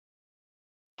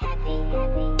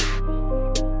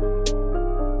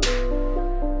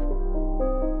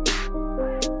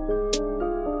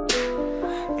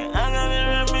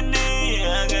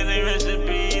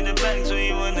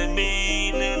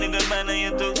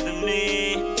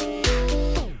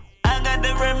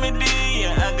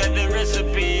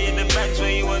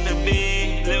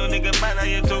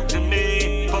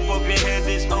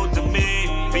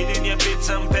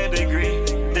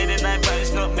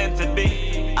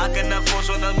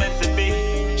what I'm meant to be.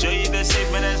 Show you the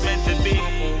safe when that's meant to be.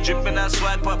 Dripping I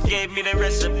swipe up, gave me the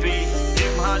recipe.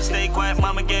 Him hard, stay quiet,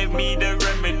 mama gave me the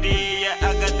remedy. Yeah,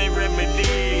 I got the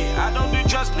remedy. I don't do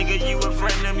drugs, nigga, you a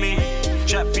friend of me.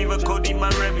 Trap fever, Cody, my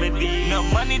remedy. No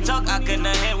money talk, I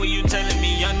cannot hear what you telling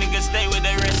me. Young nigga, stay with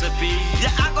the recipe.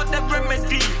 Yeah, I got the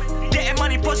remedy. Getting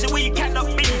money, pussy where you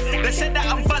cannot be. They said that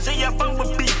I'm buzzing, yeah,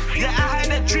 bumblebee. Yeah, I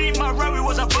had a dream, my Rory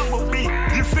was a bumblebee.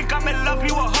 You think I'm in love,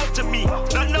 you a hoe to me.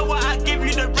 Don't know what I give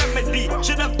you the remedy.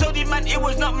 Should've told you, man, it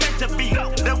was not meant to be.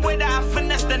 The way that I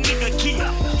finesse the nigga key.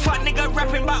 Fuck nigga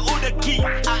rapping by all the key.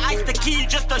 I ice the key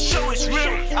just to show it's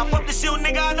real. I pop the seal,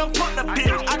 nigga, I don't pop the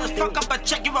pill. I just fuck up a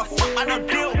check, give a fuck, I don't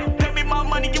deal. Pay me my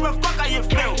money, give a fuck how you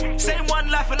feel. Same one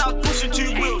life and I was pushing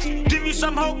 2 wheels. Give you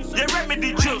some hope, your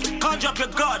remedy drills. Can't drop your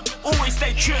guard, always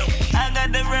stay true. I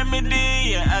got the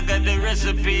remedy, yeah, I got the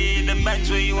recipe. The bank's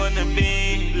where you wanna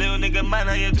be. Little nigga, man,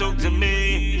 how you talk to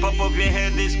me? Pop up your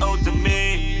head, this old to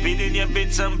me. Feeding your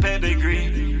bitch some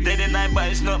pedigree. Day and night, but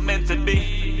it's not meant to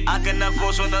be. I cannot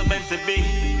force what I'm meant to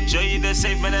be. Show you the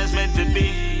safe when that's meant to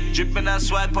be. Dripping I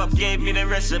swipe up, gave me the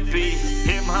recipe.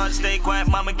 Him hard, stay quiet,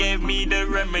 mama gave me the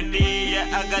remedy. Yeah,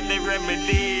 I got the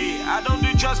remedy. I don't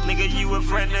do drugs, nigga, you a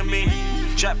friend of me.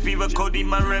 Trap fever, Cody,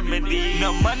 my remedy.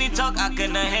 No money talk, I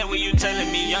cannot hear what you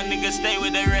telling me. Young nigga, stay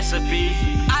with the recipe.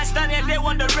 I stand here, they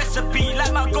want the recipe.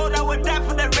 Like my gold, I would die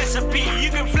for the recipe. You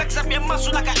can flex up your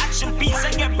muscle like an action piece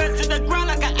and get bent to the ground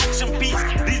like an action piece.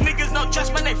 These niggas no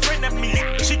trust, man, they frenemies.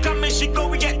 She come and she go,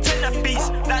 we get 10 apiece.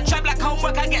 That trap like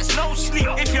homework, I get no sleep.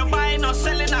 If you're buying or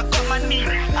selling, I got my knee.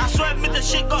 I swear with the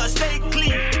shit, gotta stay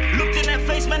clean. Looked in their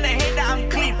face, man, they hate that I'm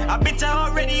clean. I've been to her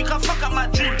already, you can fuck up my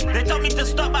dream. They told me to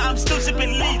stop, but I'm still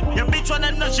sipping lean. Your bitch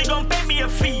wanna know, she gon' pay me a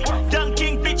fee. Young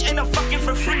king, bitch, ain't no fucking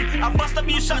for free. I bust up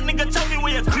you shot, nigga, tell me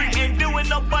where you creep. Ain't doing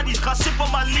no buddies, cause sip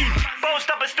on my lead. Boast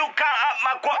up and still count up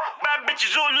my guap. Bad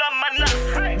bitches all on my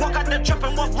nut. Walk out the trap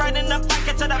and walk right in the back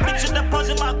into that bitch and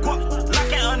deposit my guap.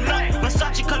 Like it or not,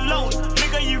 Versace cologne,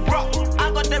 nigga, you rock.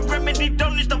 I got the remedy,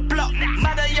 don't use the block.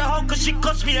 Mad at your hoe, cause she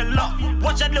cost me a lot.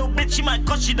 Watch that little bitch, she might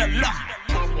cost you the lot.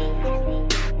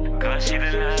 Cause she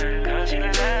the love, cause she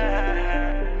the love.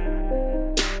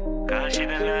 Cause she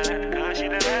the love.